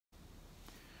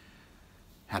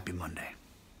Happy Monday.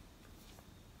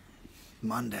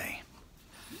 Monday.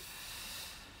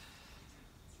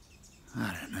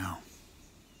 I don't know.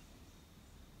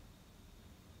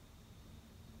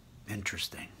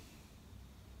 Interesting.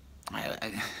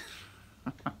 I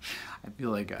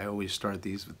feel like I always start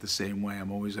these with the same way.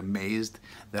 I'm always amazed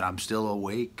that I'm still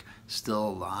awake, still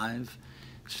alive,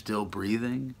 still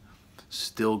breathing,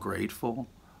 still grateful,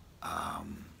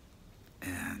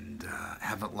 and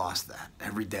haven't lost that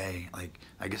every day. Like,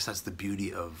 I guess that's the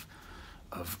beauty of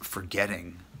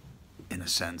forgetting, in a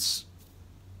sense,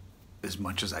 as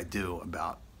much as I do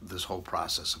about this whole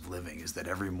process of living, is that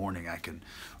every morning I can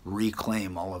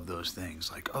reclaim all of those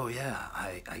things. Like, oh yeah,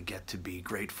 I get to be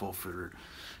grateful for,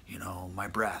 my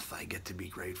breath. I get to be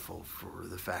grateful for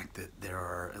the fact that there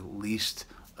are at least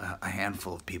a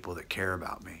handful of people that care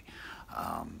about me.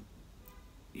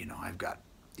 I've got,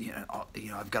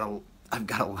 I've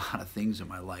got a lot of things in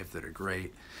my life that are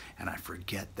great, and I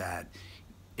forget that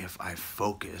if I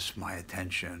focus my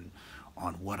attention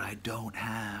on what I don't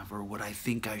have, or what I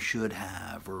think I should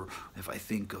have, or if I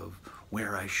think of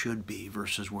where I should be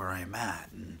versus where I am at,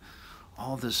 and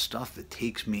all this stuff that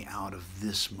takes me out of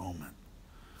this moment.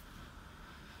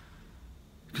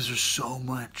 Because there's so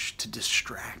much to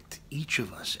distract each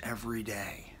of us every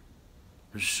day.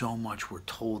 There's so much we're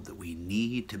told that we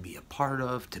need to be a part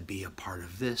of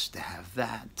this, to have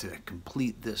that, to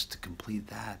complete this, to complete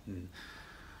that, and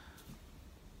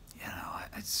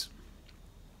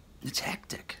it's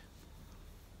hectic.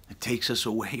 It takes us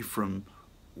away from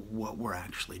what we're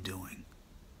actually doing.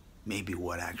 Maybe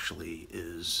what actually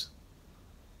is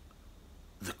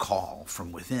the call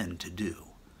from within to do.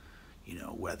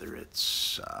 Whether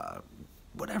it's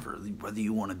whether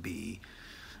you want to be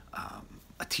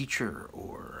a teacher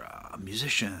or a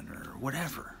musician or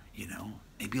whatever,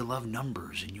 Maybe you love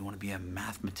numbers and you want to be a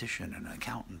mathematician and an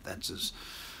accountant. That's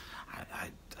I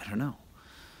don't know.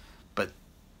 But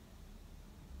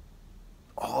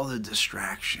all the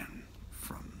distraction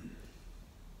from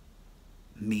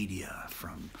media,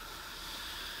 from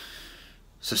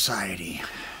society,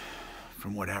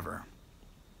 from whatever,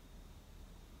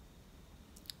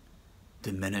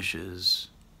 diminishes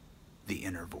the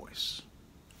inner voice.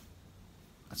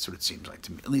 That's what it seems like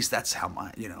to me. At least that's how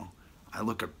I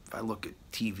look at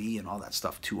TV and all that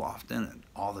stuff too often and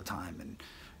all the time, and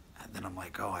then I'm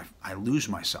like, oh, I lose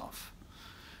myself,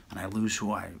 and I lose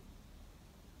who I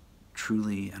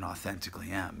truly and authentically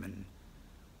am, and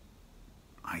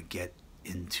I get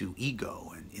into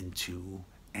ego and into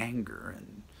anger,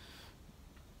 and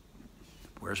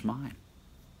where's mine?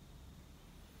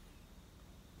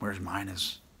 Where's mine?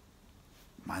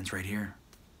 Mine's right here.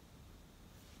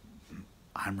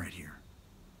 I'm right here.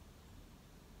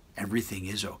 Everything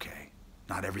is okay.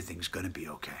 Not everything's going to be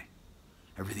okay.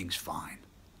 Everything's fine.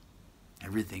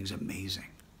 Everything's amazing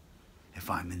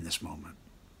if I'm in this moment.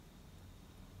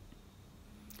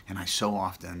 And I so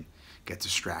often get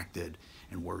distracted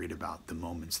and worried about the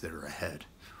moments that are ahead,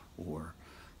 or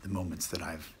the moments that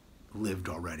I've lived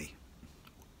already.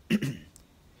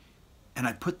 And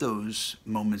I put those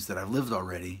moments that I've lived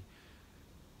already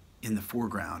in the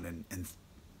foreground, and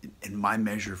my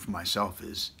measure for myself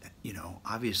is,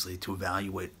 obviously to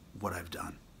evaluate what I've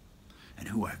done and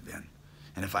who I've been,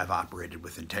 and if I've operated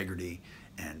with integrity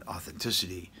and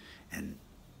authenticity, and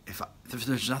if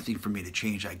there's nothing for me to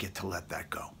change, I get to let that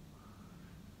go.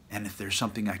 And if there's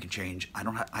something I can change, I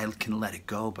can let it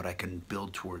go, but I can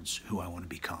build towards who I want to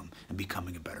become and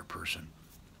becoming a better person.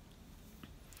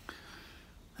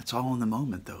 That's all in the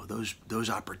moment, though. Those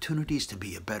opportunities to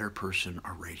be a better person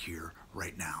are right here,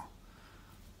 right now.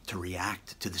 To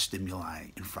react to the stimuli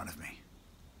in front of me,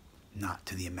 not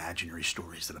to the imaginary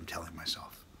stories that I'm telling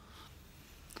myself.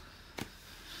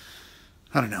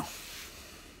 I don't know.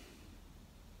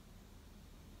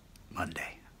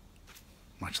 Monday.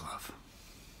 Much love.